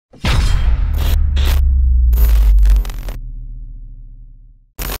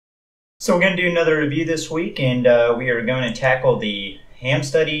So we're going to do another review this week, and we are going to tackle the ham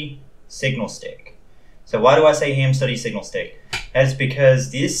study signal stick. So why do I say ham study signal stick? That's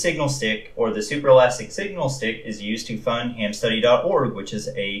because this signal stick, or the super elastic signal stick, is used to fund hamstudy.org, which is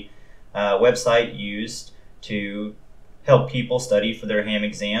a website used to help people study for their ham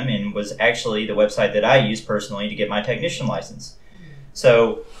exam, and was actually the website that I used personally to get my technician license.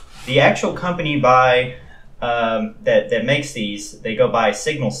 So the actual company that makes these, they go by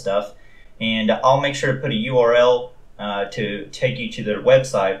SignalStuff. And I'll make sure to put a URL to take you to their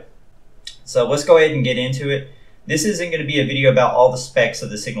website. So let's go ahead and get into it. This isn't going to be a video about all the specs of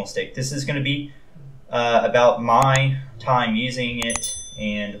the signal stick. This is going to be about my time using it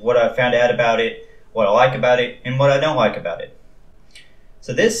and what I found out about it, what I like about it, and what I don't like about it.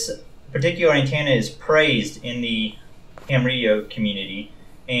 So this particular antenna is praised in the ham radio community,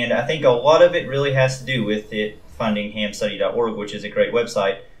 and I think a lot of it really has to do with it funding hamstudy.org, which is a great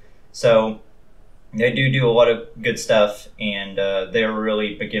website. So they do a lot of good stuff, and they're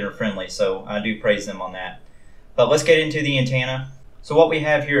really beginner friendly, so I do praise them on that. But let's get into the antenna. So what we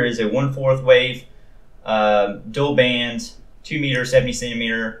have here is a 1/4 wave dual band 2 meter 70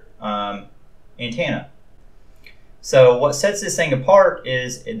 centimeter antenna. So what sets this thing apart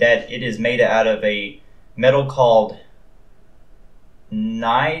is that it is made out of a metal called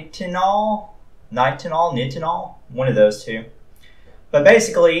nitinol, one of those two. But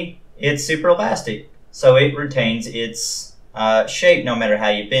basically, it's super elastic, so it retains its shape no matter how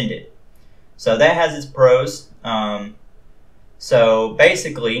you bend it. So that has its pros. So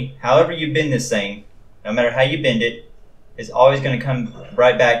basically, however you bend this thing, no matter how you bend it, it's always going to come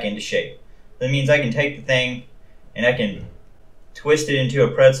right back into shape. That means I can take the thing and I can twist it into a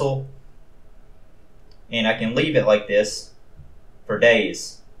pretzel, and I can leave it like this for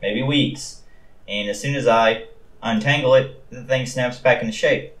days, maybe weeks. And as soon as I untangle it, the thing snaps back into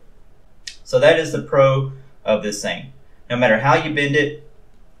shape. So that is the pro of this thing. No matter how you bend it,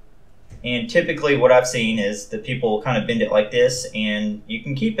 and typically what I've seen is that people kind of bend it like this, and you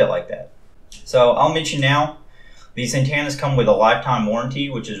can keep it like that. So I'll mention now, these antennas come with a lifetime warranty,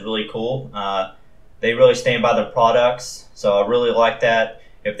 which is really cool. They really stand by their products, so I really like that.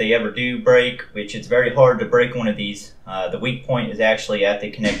 If they ever do break, which it's very hard to break one of these, the weak point is actually at the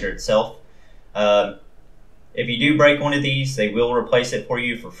connector itself. If you do break one of these, they will replace it for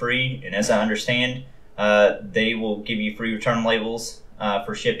you for free, and as I understand, they will give you free return labels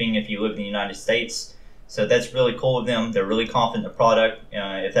for shipping if you live in the United States. So that's really cool of them. They're really confident in the product,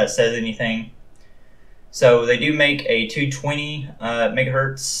 if that says anything. So they do make a 220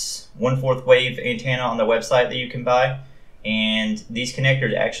 megahertz 1/4 wave antenna on their website that you can buy, and these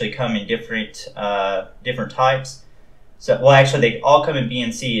connectors actually come in different types. So, well, actually, they all come in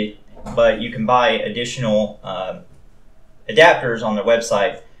BNC, but you can buy additional adapters on their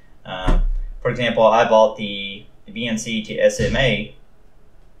website. For example, I bought the BNC to SMA.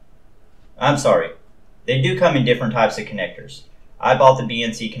 I'm sorry, they do come in different types of connectors. I bought the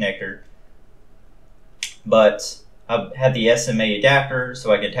BNC connector, but I have the SMA adapter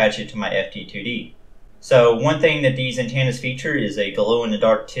so I can attach it to my FT2D. So one thing that these antennas feature is a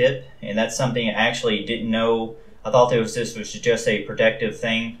glow-in-the-dark tip, and that's something I actually didn't know. I thought this was just a protective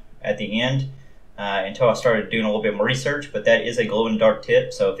thing at the end until I started doing a little bit more research, but that is a glow-in-the-dark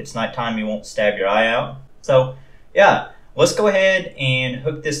tip, so if it's nighttime, you won't stab your eye out. So yeah, let's go ahead and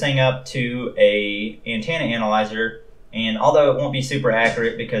hook this thing up to a antenna analyzer, and although it won't be super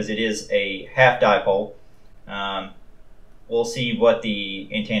accurate because it is a half dipole, we'll see what the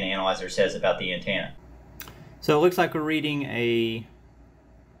antenna analyzer says about the antenna. So it looks like we're reading a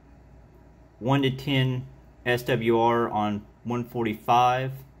 1 to 10 SWR on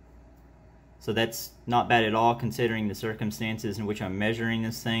 145. So that's not bad at all considering the circumstances in which I'm measuring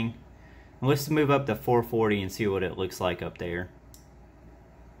this thing. And let's move up to 440 and see what it looks like up there.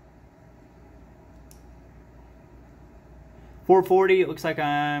 440, it looks like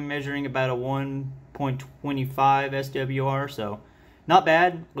I'm measuring about a 1.25 SWR, so not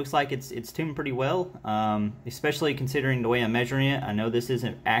bad. Looks like it's tuned pretty well, especially considering the way I'm measuring it. I know this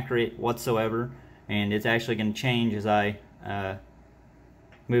isn't accurate whatsoever, and it's actually going to change as I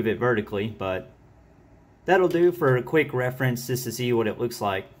move it vertically, but that'll do for a quick reference just to see what it looks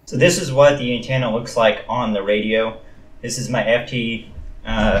like. So this is what the antenna looks like on the radio. This is my FT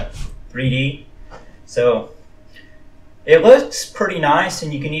 3D. So it looks pretty nice,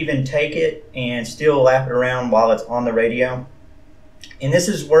 and you can even take it and still lap it around while it's on the radio. And this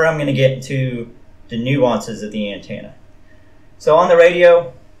is where I'm going to get into the nuances of the antenna. So on the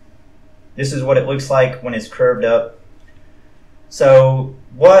radio, this is what it looks like when it's curved up. So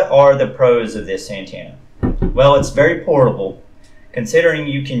what are the pros of this antenna? Well, it's very portable. considering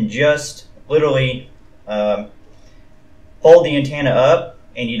you can just literally fold the antenna up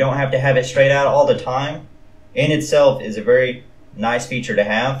and you don't have to have it straight out all the time, in itself is a very nice feature to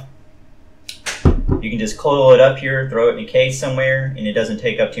have. You can just coil it up here, throw it in a case somewhere, and it doesn't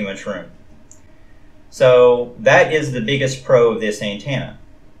take up too much room. So that is the biggest pro of this antenna.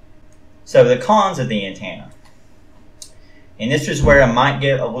 So the cons of the antenna. And this is where I might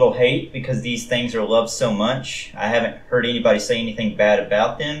get a little hate because these things are loved so much. I haven't heard anybody say anything bad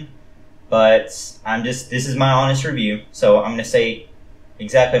about them, but this is my honest review. So I'm going to say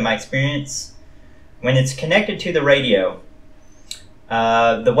exactly my experience. When it's connected to the radio,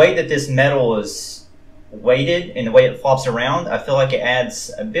 the way that this metal is weighted and the way it flops around, I feel like it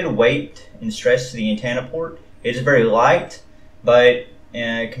adds a bit of weight and stress to the antenna port. It is very light, but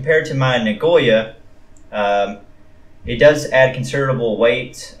compared to my Nagoya, it does add considerable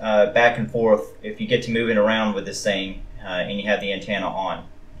weight back and forth if you get to moving around with this thing and you have the antenna on.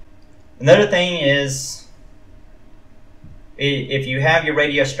 Another thing is, if you have your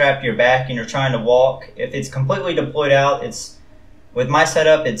radio strapped to your back and you're trying to walk, if it's completely deployed out, with my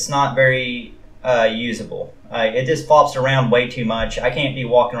setup, it's not very usable. It just flops around way too much. I can't be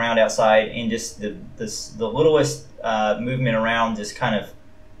walking around outside and just the littlest movement around just kind of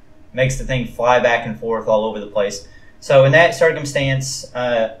makes the thing fly back and forth all over the place. So in that circumstance,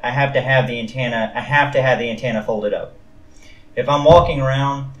 I have to have the antenna folded up. If I'm walking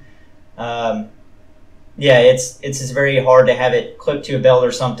around, yeah, it's just very hard to have it clipped to a belt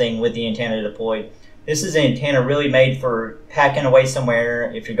or something with the antenna deployed. This is an antenna really made for packing away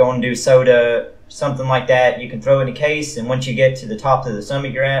somewhere. If you're going to do soda, something like that, you can throw it in a case, and once you get to the top of the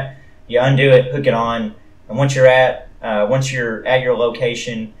summit you're at, you undo it, hook it on, and once you're at your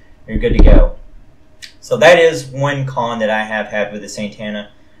location, you're good to go. So that is one con that I have had with this antenna,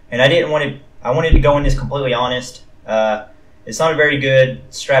 and I wanted to go in this completely honest. It's not very good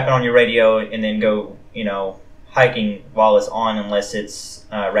strapping on your radio and then go, hiking while it's on unless it's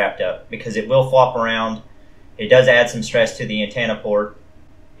wrapped up, because it will flop around. It does add some stress to the antenna port.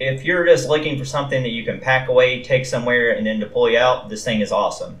 If you're just looking for something that you can pack away, take somewhere, and then deploy out, this thing is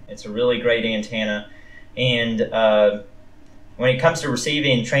awesome. It's a really great antenna. And when it comes to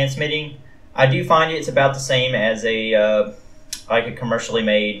receiving and transmitting, I do find it's about the same as like a commercially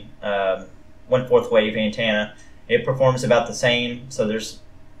made 1/4 wave antenna. It performs about the same. So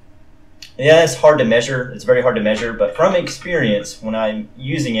it's hard to measure. It's very hard to measure, but from experience, when I'm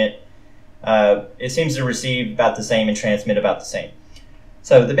using it, it seems to receive about the same and transmit about the same.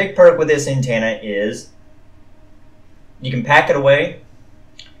 So the big perk with this antenna is you can pack it away.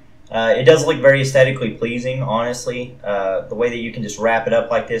 It does look very aesthetically pleasing, honestly. The way that you can just wrap it up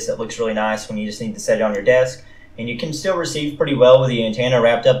like this, it looks really nice when you just need to set it on your desk. And you can still receive pretty well with the antenna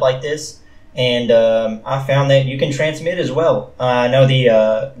wrapped up like this. And I found that you can transmit as well. I know the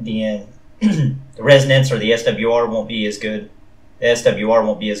resonance or the SWR won't be as good. The SWR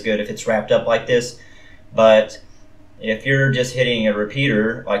won't be as good if it's wrapped up like this. But if you're just hitting a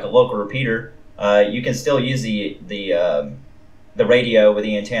repeater, like a local repeater, you can still use the radio with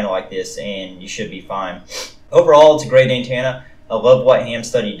the antenna like this, and you should be fine. Overall, it's a great antenna. I love what Ham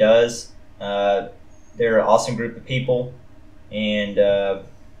Study does. They're an awesome group of people, and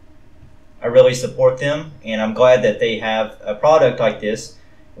I really support them, and I'm glad that they have a product like this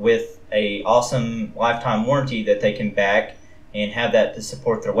with a awesome lifetime warranty that they can back and have that to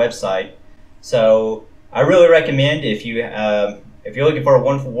support their website. So I really recommend, if you're looking for a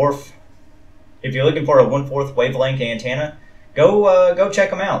 1/4 wavelength antenna, go check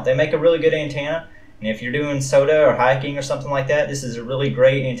them out. They make a really good antenna, and if you're doing soda or hiking or something like that, this is a really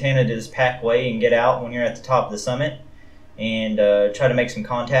great antenna to just pack away and get out when you're at the top of the summit and try to make some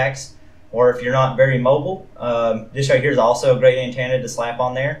contacts. Or if you're not very mobile, this right here is also a great antenna to slap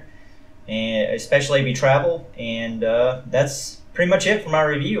on there, and especially if you travel. And that's pretty much it for my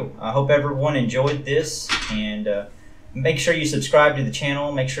review. I hope everyone enjoyed this, and make sure you subscribe to the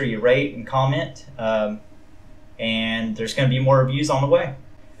channel, make sure you rate and comment, and there's going to be more reviews on the way.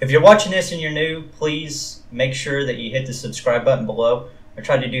 If you're watching this and you're new, please make sure that you hit the subscribe button below. I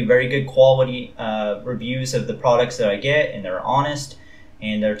try to do very good quality reviews of the products that I get, and they're honest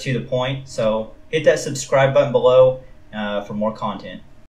and they're to the point. So hit that subscribe button below for more content.